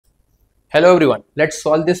Hello everyone, let's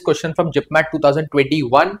solve this question from जिपमैट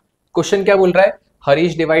 2021। Question क्या बोल रहा है?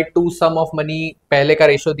 Harish divide to some of money. पहले का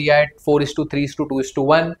रेशो दिया है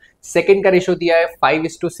 4:3:2:1। सेकंड का रेशो दिया है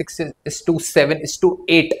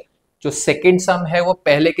 5:6:7:8। जो सेकंड सम है वो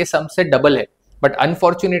पहले के सम से डबल है, बट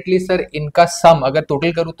अनफॉर्चुनेटली सर इनका सम अगर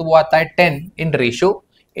टोटल करूँ तो वो आता है 10 इन रेशो,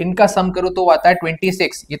 इनका सम करूँ तो वो आता है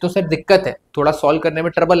 26। ये तो सर दिक्कत है, थोड़ा सॉल्व करने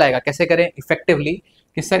में ट्रबल आएगा। कैसे करें इफेक्टिवली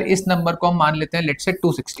कि सर इस नंबर को हम मान लेते हैं लेट्स से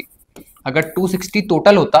 260। अगर 260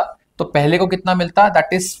 टोटल होता तो पहले को कितना मिलता?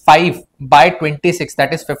 That is 5/26,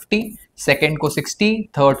 that is 50। Second को 60,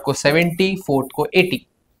 थर्ड को 70, फोर्थ को 80।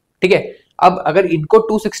 ठीक है, अब अगर इनको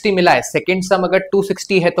 260 मिला है, सेकेंड सम अगर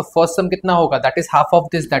 260 है तो फर्स्ट सम कितना होगा? That is half of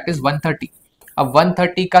this, that is 130। अब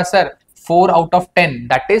 130 का sir 4 out of 10,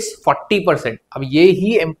 that is 40%। अब ये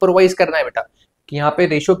ही इम्प्रोवाइज करना है बेटा कि यहाँ पे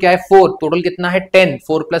रेशो क्या है 4, टोटल कितना है 10,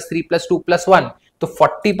 4 + 3 + 2 + 1, तो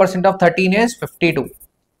 40% of 13 is 52।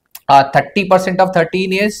 30% of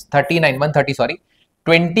 13 is 39, 130 sorry,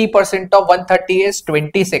 20% of 130 is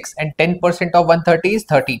 26 and 10% of 130 is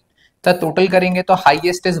 13. तो टोटल करेंगे तो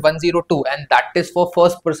highest is 102 and that is for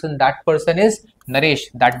first person, that person is Naresh,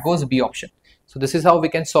 that goes B option. So this is how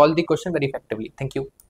we can solve the question very effectively. Thank you.